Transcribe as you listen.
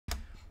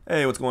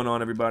Hey, what's going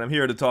on, everybody? I'm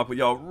here to talk with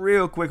y'all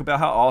real quick about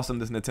how awesome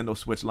this Nintendo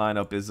Switch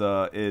lineup is.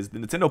 The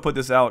Nintendo put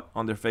this out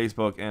on their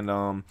Facebook, and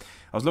I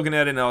was looking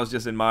at it and I was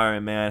just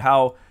admiring, man,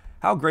 how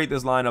great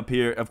this lineup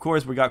here. Of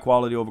course, we got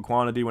quality over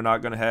quantity. We're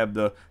not gonna have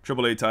the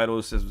AAA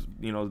titles, as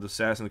you know, the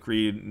Assassin's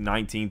Creed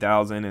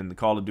 19,000 and the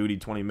Call of Duty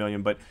 20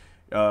 million, but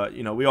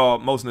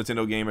most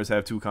Nintendo gamers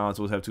have two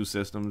consoles, have two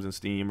systems, and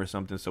Steam or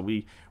something. So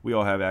we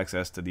all have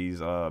access to these,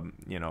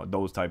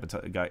 those type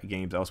of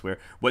games elsewhere.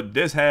 What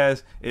this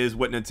has is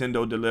what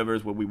Nintendo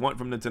delivers, what we want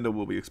from Nintendo,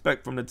 what we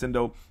expect from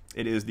Nintendo.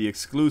 It is the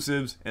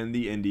exclusives and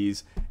the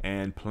indies,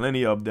 and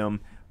plenty of them,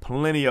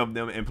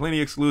 and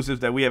plenty exclusives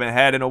that we haven't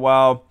had in a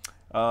while,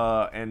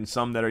 and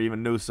some that are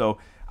even new. So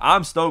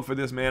I'm stoked for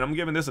this, man. I'm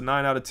giving this a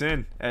 9 out of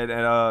 10,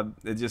 and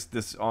it just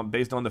this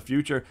based on the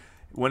future.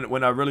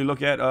 When I really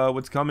look at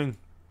what's coming,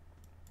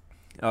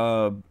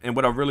 and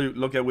what I really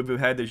look at what we've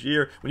had this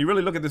year, when you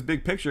really look at this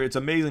big picture, it's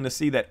amazing to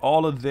see that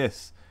all of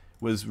this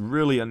was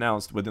really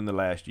announced within the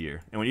last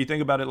year. And when you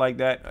think about it like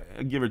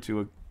that, give or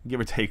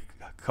take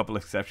a couple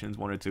exceptions,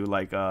 one or two,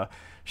 like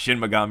Shin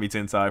Megami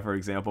Tensei, for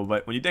example.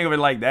 But when you think of it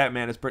like that,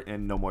 man, it's pretty,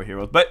 and No More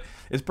Heroes, but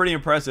it's pretty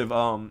impressive.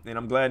 And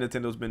I'm glad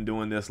Nintendo's been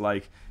doing this.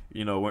 Like,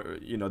 they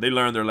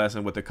learned their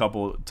lesson with a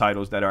couple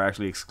titles that are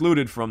actually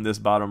excluded from this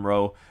bottom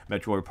row: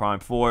 Metroid Prime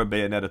 4,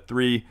 Bayonetta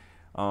 3,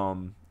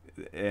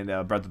 and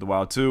Breath of the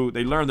Wild 2.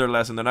 They learned their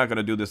lesson. They're not going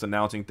to do this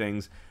announcing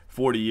things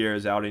 40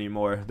 years out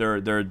anymore.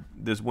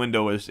 This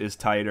window is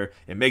tighter.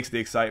 It makes the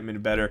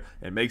excitement better.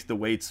 It makes the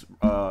waits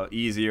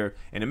easier,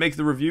 and it makes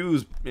the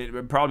reviews,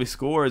 probably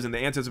scores, and the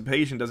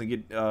anticipation doesn't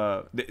get.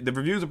 The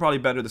reviews are probably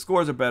better. The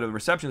scores are better. The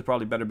reception is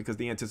probably better because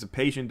the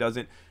anticipation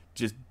doesn't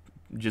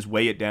just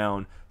weigh it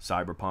down.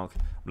 Cyberpunk,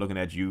 I'm looking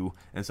at you,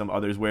 and some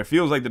others where it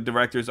feels like the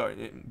directors are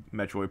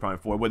Metroid Prime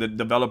 4, where the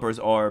developers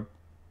are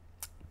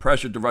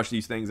pressured to rush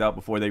these things out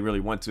before they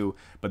really want to,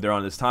 but they're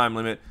on this time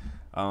limit.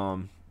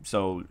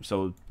 So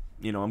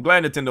I'm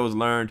glad Nintendo's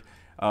learned.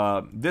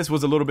 This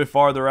was a little bit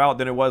farther out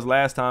than it was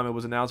last time it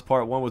was announced.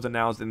 Part 1 was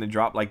announced and then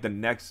dropped like the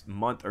next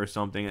month or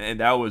something,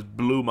 and that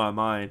blew my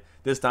mind.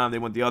 This time they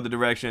went the other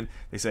direction.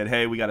 They said,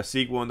 hey, we got a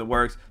sequel in the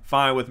works.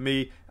 Fine with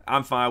me.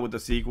 I'm fine with the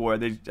sequel.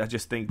 I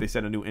just think they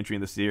said a new entry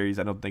in the series.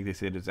 I don't think they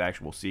said it's an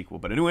actual sequel,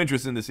 but a new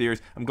interest in the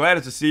series. I'm glad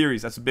it's a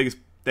series. That's the biggest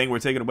thing we're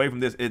taking away from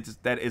this. It's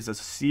a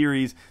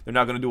series. They're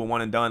not going to do a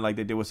one and done like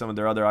they did with some of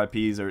their other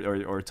IPs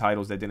or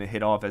titles that didn't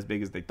hit off as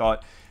big as they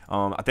thought.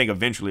 I think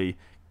eventually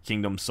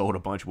Kingdom sold a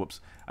bunch. Whoops.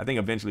 I think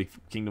eventually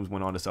Kingdoms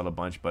went on to sell a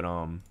bunch, but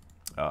in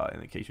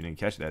case you didn't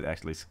catch that,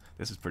 actually,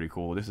 this is pretty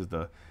cool. This is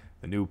the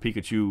new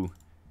Pikachu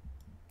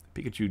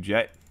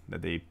jet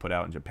that they put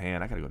out in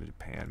Japan. I gotta go to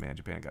Japan, man.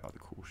 Japan got all the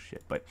cool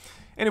shit. But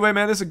anyway,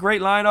 man, this is a great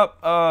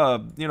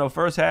lineup.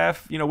 First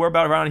half, we're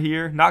about around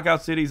here.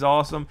 Knockout City's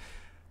awesome.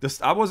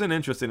 I wasn't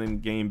interested in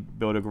Game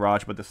Builder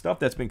Garage, but the stuff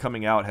that's been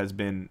coming out has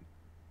been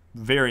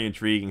very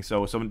intriguing.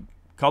 So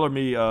color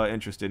me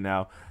interested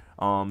now.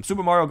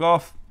 Super Mario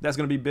Golf, that's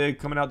gonna be big,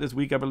 coming out this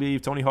week, I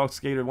believe. Tony Hawk's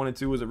Skater 1 and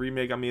 2 is a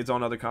remake. I mean, it's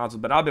on other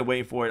consoles, but I've been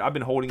waiting for it. I've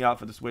been holding out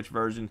for the Switch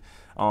version.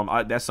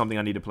 That's something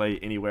I need to play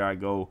anywhere I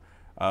go.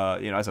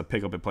 As a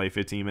pick up and play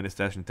 15-minute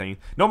session thing.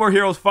 No More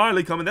Heroes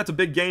finally coming. That's a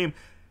big game.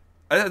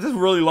 That's a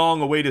really long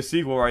awaited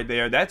sequel right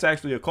there. That's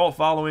actually a cult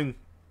following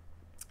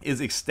is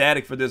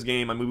ecstatic for this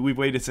game. I mean, we've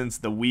waited since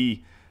the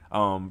Wii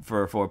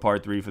for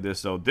part 3 for this.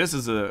 So this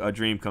is a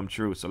dream come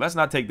true. So let's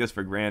not take this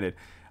for granted.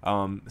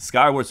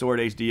 Skyward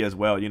Sword HD as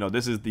well.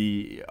 This is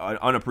the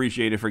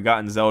unappreciated,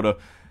 forgotten Zelda,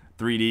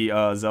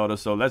 3D Zelda.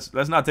 So let's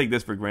not take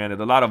this for granted.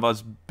 A lot of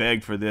us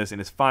begged for this,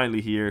 and it's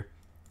finally here.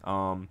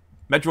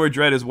 Metroid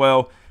Dread as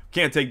well.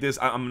 Can't take this.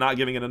 I'm not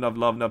giving it enough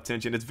love, enough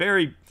attention. It's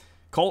very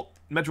cult.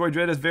 Metroid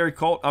Dread is very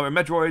cult.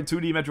 Metroid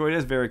 2D Metroid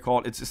is very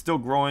cult. It's still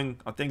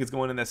growing. I think it's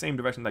going in that same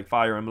direction like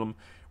Fire Emblem,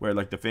 where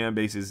like the fan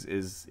base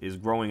is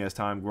growing as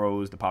time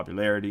grows, the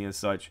popularity and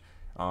such.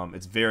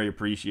 It's very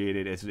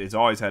appreciated. It's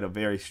always had a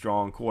very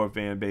strong core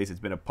fan base. It's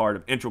been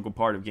integral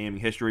part of gaming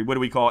history. What do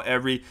we call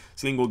every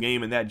single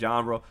game in that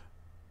genre?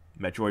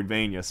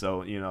 Metroidvania.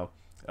 So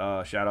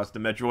shout outs to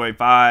Metroid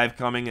 5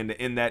 coming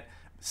in that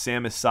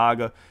Samus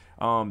saga.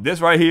 This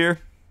right here,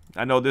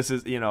 I know this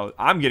is,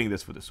 I'm getting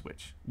this for the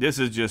Switch. This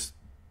is just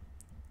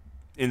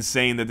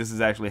insane that this is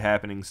actually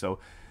happening. So,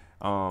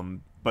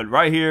 but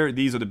right here,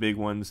 these are the big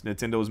ones.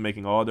 Nintendo's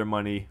making all their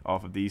money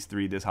off of these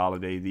 3 this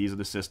holiday. These are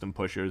the system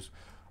pushers,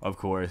 of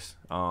course.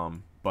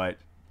 But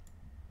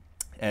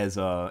as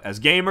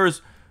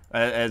gamers,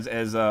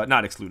 as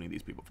not excluding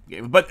these people from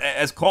gamers, but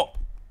as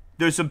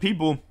there's some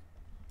people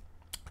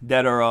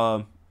that are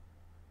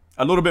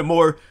a little bit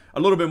more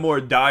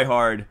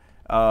diehard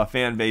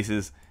fan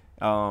bases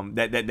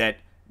that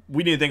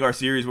we didn't think our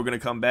series were going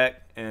to come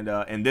back,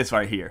 and this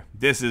right here,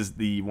 this is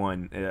the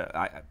one.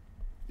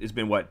 It's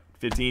been what,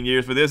 15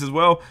 years for this as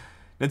well.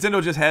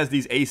 Nintendo just has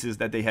these aces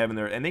that they have in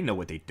there, and they know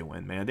what they're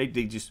doing, man.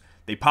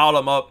 They pile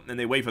them up and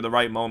they wait for the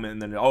right moment,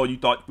 and then, oh, you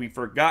thought we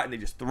forgot, and they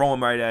just throw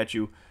them right at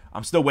you.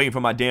 I'm still waiting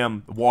for my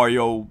damn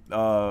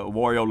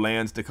Wario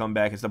lands to come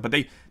back and stuff, but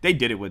they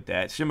did it with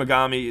that. Shin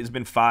Megami, it's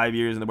been 5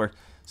 years in the works.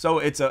 So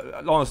it's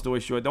a long story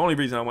short. The only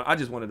reason I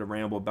just wanted to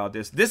ramble about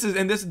this. This is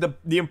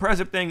the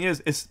impressive thing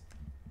is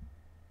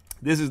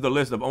this is the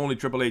list of only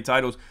AAA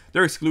titles.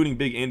 They're excluding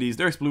big indies.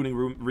 They're excluding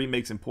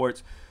remakes and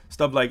ports.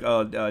 Stuff like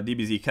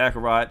DBZ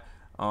Kakarot,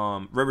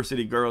 River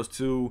City Girls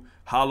 2,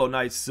 Hollow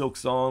Knight Silk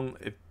Song.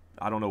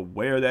 I don't know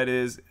where that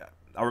is.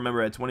 I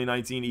remember at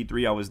 2019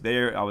 E3, I was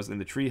there. I was in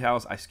the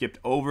treehouse. I skipped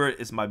over it.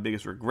 It's my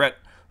biggest regret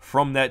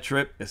from that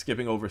trip, is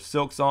skipping over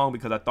Silk Song,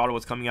 because I thought it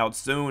was coming out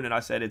soon, and I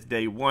said it's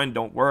day one.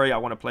 Don't worry, I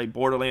want to play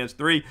Borderlands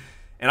 3.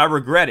 And I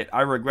regret it.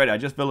 I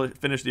just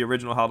finished the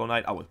original Hollow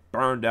Knight. I was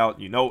burned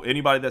out. You know,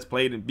 anybody that's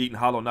played and beaten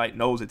Hollow Knight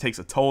knows it takes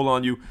a toll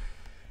on you.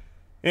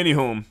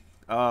 Anywho,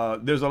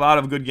 there's a lot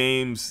of good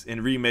games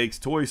and remakes.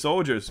 Toy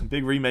Soldiers,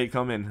 big remake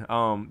coming,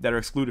 that are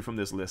excluded from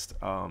this list.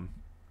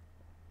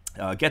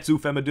 Getsu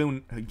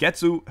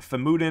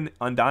Famudin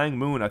Undying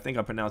Moon, I think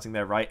I'm pronouncing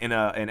that right, and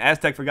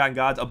Aztec Forgotten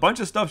Gods. A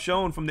bunch of stuff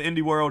shown from the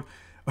indie world,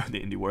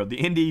 the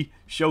indie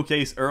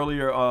showcase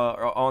earlier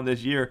on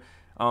this year.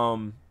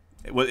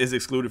 Is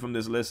excluded from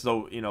this list.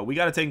 So, you know, we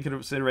got to take into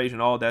consideration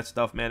all that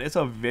stuff, man. It's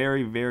a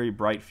very, very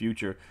bright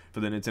future for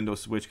the Nintendo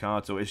Switch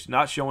console. It's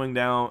not showing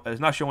down. It's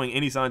not showing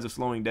any signs of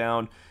slowing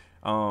down.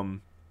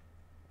 And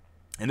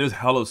there's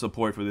hella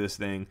support for this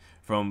thing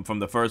from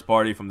the first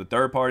party, from the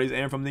third parties,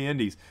 and from the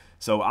indies.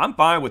 So I'm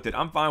fine with it.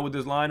 I'm fine with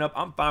this lineup.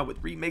 I'm fine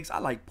with remakes. I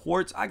like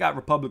ports. I got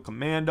Republic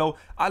Commando.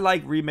 I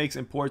like remakes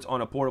and ports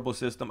on a portable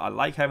system. I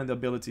like having the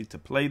ability to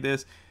play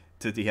this,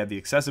 to have the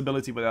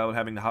accessibility without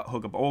having to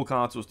hook up old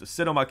consoles, to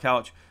sit on my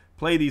couch,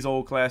 play these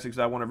old classics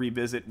I want to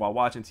revisit while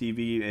watching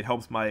TV. It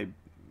helps my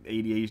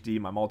ADHD,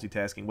 my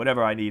multitasking,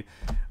 whatever I need.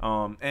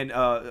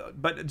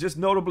 But just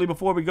notably,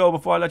 before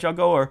I let y'all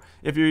go, or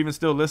if you're even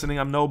still listening,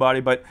 I'm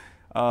nobody, but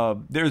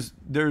there's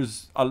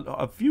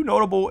a few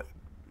notable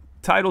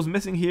titles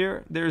missing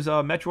here. There's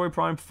Metroid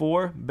Prime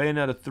 4,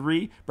 Bayonetta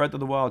 3, Breath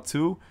of the Wild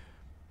 2.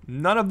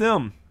 None of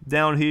them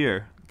down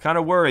here. Kind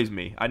of worries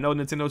me. I know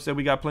Nintendo said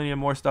we got plenty of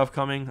more stuff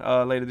coming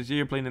later this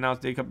year, plenty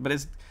announced date, but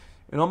it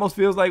almost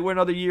feels like we're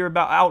another year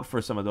out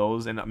for some of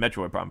those, and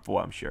Metroid Prime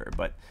 4, I'm sure.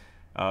 But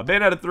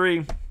Bayonetta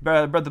 3,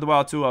 Breath of the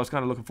Wild 2, I was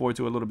kind of looking forward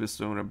to a little bit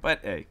sooner. But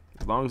hey,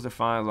 as long as they're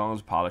fine, as long as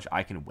they're polished,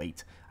 I can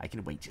wait.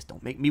 Just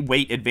don't make me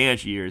wait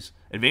Advance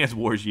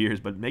Wars years,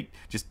 but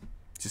just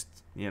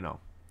you know,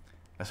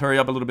 let's hurry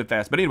up a little bit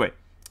fast. But anyway,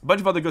 a bunch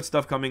of other good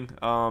stuff coming.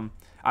 I'm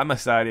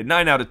excited.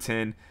 9 out of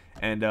 10.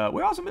 And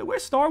we're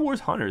Star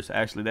Wars hunters,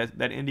 actually. That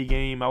indie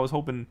game, I was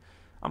hoping.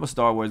 I'm a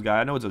Star Wars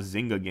guy. I know it's a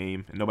Zynga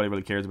game, and nobody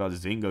really cares about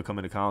Zynga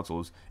coming to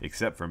consoles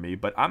except for me.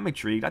 But I'm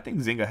intrigued. I think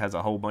Zynga has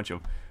a whole bunch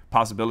of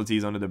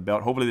possibilities under the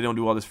belt. Hopefully they don't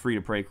do all this free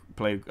to play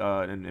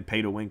and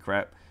pay to win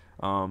crap.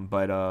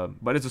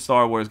 But it's a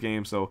Star Wars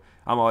game, so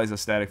I'm always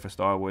ecstatic for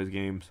Star Wars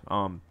games.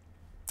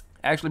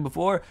 Actually,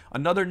 before,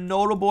 another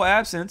notable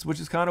absence, which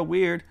is kind of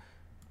weird,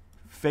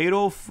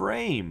 Fatal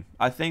Frame.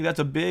 I think that's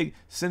a big,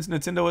 since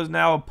Nintendo is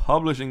now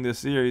publishing this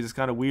series, it's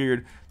kind of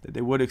weird that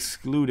they would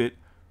exclude it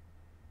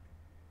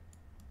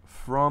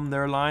from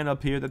their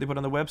lineup here that they put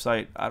on the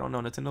website. I don't know,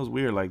 Nintendo's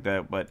weird like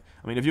that, but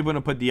I mean, if you're going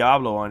to put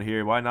Diablo on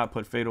here, why not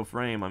put Fatal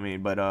Frame? I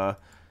mean, but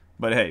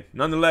hey,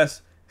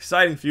 nonetheless,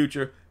 exciting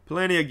future,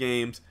 plenty of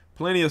games,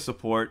 plenty of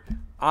support.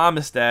 I'm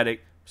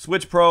ecstatic.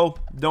 Switch Pro,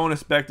 don't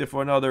expect it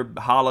for another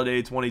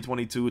holiday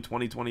 2022,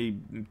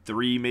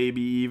 2023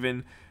 maybe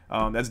even.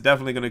 That's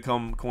definitely going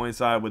to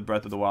coincide with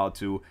Breath of the Wild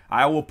 2.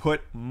 I will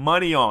put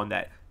money on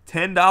that.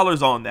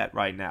 $10 on that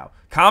right now.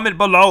 Comment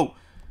below.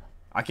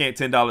 I can't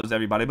 $10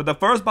 everybody, but the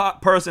first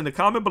person to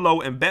comment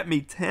below and bet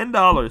me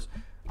 $10,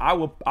 I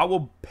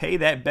will pay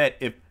that bet.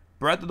 If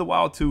Breath of the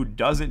Wild 2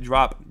 doesn't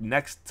drop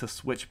next to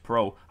Switch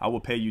Pro, I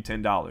will pay you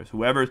 $10.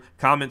 Whoever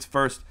comments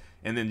first,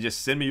 and then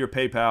just send me your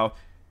PayPal.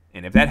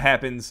 And if that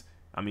happens,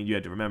 I mean, you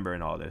have to remember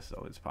and all this,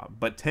 so it's probably.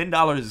 But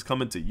 $10 is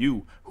coming to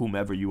you,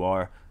 whomever you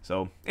are.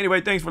 So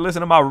anyway, thanks for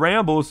listening to my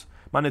rambles,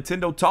 my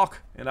Nintendo talk,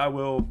 and I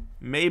will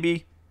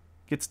maybe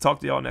get to talk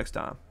to y'all next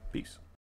time. Peace.